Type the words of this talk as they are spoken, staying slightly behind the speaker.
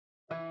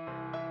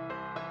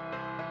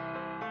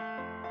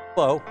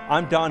Hello,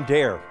 I'm Don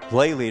Dare,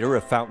 lay leader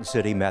of Fountain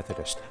City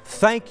Methodist.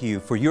 Thank you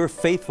for your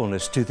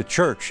faithfulness to the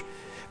church.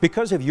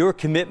 Because of your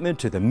commitment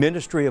to the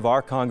ministry of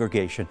our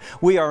congregation,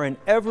 we are an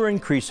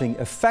ever-increasing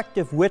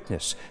effective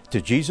witness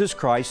to Jesus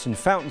Christ in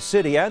Fountain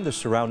City and the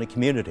surrounding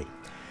community.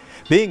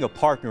 Being a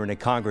partner in a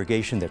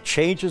congregation that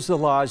changes the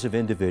lives of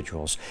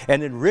individuals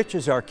and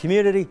enriches our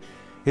community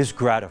is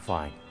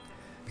gratifying.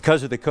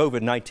 Because of the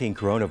COVID-19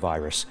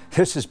 coronavirus,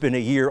 this has been a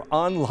year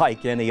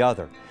unlike any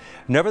other.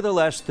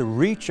 Nevertheless, the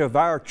reach of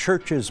our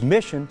church's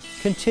mission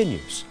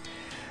continues.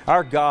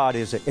 Our God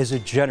is a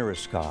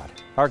generous God.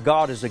 Our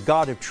God is a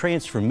God of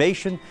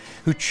transformation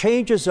who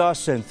changes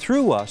us and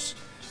through us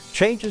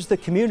changes the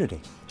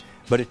community.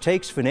 But it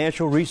takes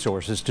financial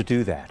resources to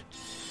do that.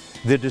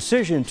 The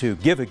decision to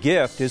give a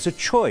gift is a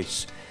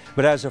choice,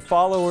 but as a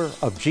follower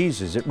of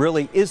Jesus, it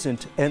really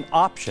isn't an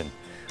option.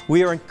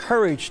 We are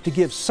encouraged to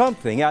give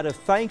something out of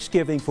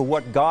thanksgiving for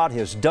what God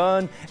has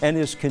done and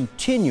is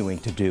continuing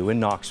to do in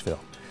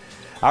Knoxville.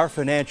 Our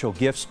financial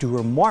gifts do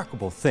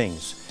remarkable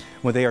things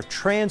when they are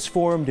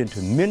transformed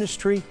into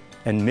ministry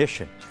and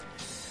mission.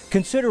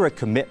 Consider a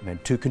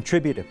commitment to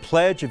contribute a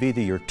pledge of either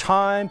your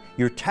time,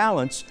 your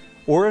talents,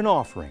 or an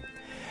offering.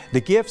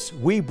 The gifts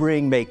we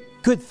bring make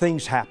good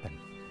things happen.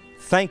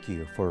 Thank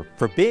you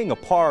for being a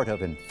part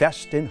of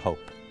Invest in Hope.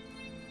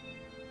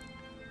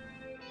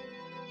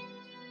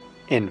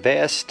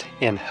 Invest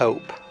in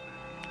hope.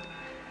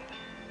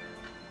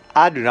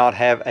 I do not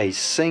have a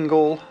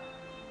single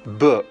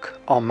book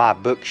on my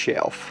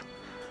bookshelf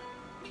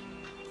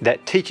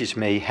that teaches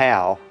me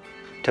how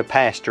to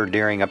pastor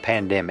during a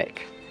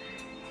pandemic.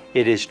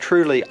 It is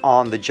truly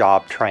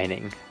on-the-job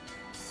training.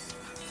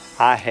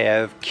 I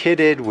have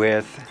kidded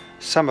with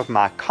some of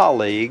my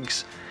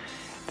colleagues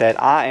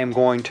that I am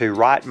going to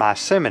write my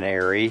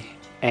seminary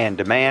and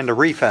demand a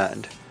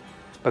refund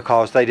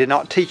because they did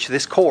not teach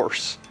this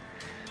course.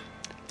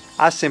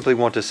 I simply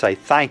want to say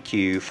thank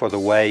you for the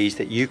ways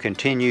that you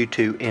continue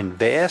to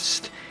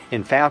invest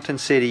in Fountain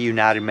City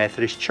United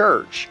Methodist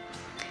Church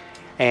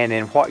and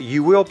in what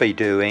you will be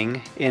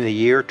doing in the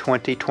year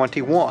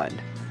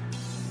 2021.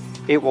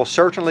 It will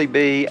certainly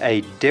be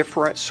a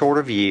different sort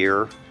of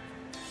year,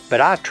 but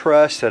I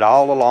trust that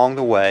all along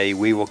the way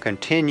we will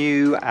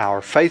continue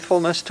our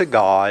faithfulness to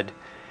God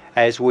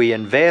as we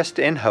invest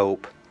in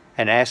hope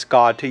and ask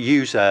God to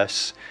use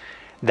us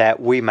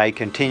that we may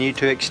continue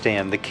to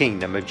extend the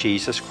kingdom of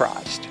Jesus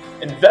Christ.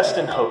 Invest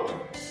in hope.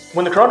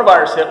 When the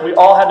coronavirus hit, we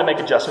all had to make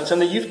adjustments,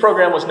 and the youth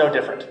program was no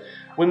different.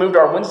 We moved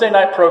our Wednesday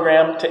night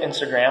program to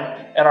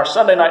Instagram and our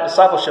Sunday night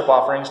discipleship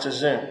offerings to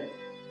Zoom.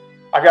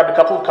 I grabbed a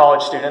couple of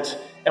college students,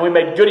 and we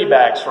made goodie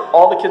bags for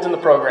all the kids in the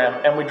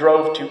program, and we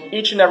drove to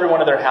each and every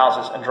one of their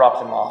houses and dropped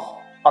them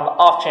off, on the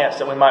off chance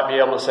that we might be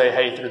able to say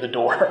hey through the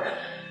door.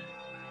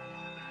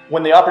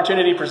 When the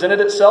opportunity presented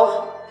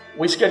itself,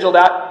 we scheduled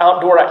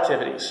outdoor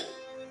activities.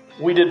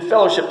 We did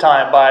fellowship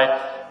time by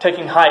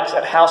taking hikes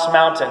at House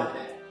Mountain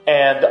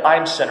and the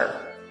Eames Center.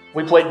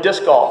 We played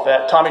disc golf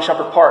at Tommy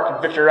Shumpert Park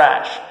and Victor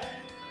Ashe.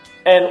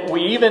 And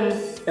we even,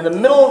 in the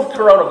middle of the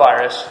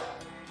coronavirus,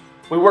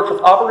 we worked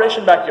with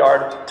Operation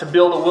Backyard to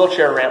build a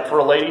wheelchair ramp for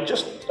a lady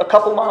just a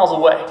couple miles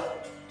away.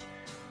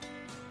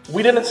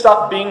 We didn't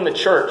stop being the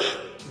church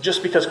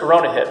just because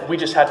Corona hit. We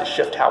just had to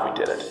shift how we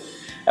did it.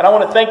 And I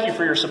want to thank you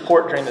for your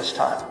support during this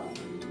time.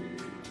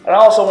 And I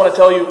also want to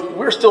tell you,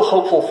 we're still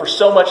hopeful for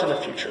so much in the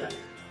future.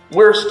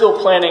 We're still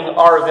planning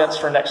our events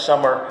for next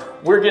summer.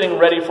 We're getting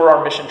ready for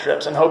our mission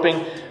trips and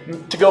hoping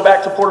to go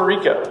back to Puerto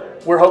Rico.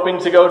 We're hoping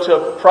to go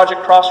to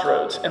Project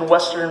Crossroads in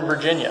Western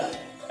Virginia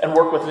and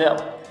work with them.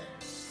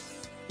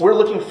 We're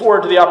looking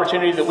forward to the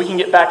opportunity that we can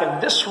get back in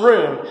this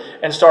room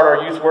and start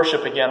our youth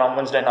worship again on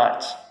Wednesday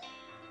nights.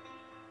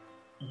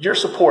 Your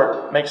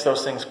support makes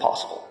those things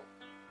possible.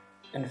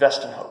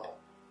 Invest in hope.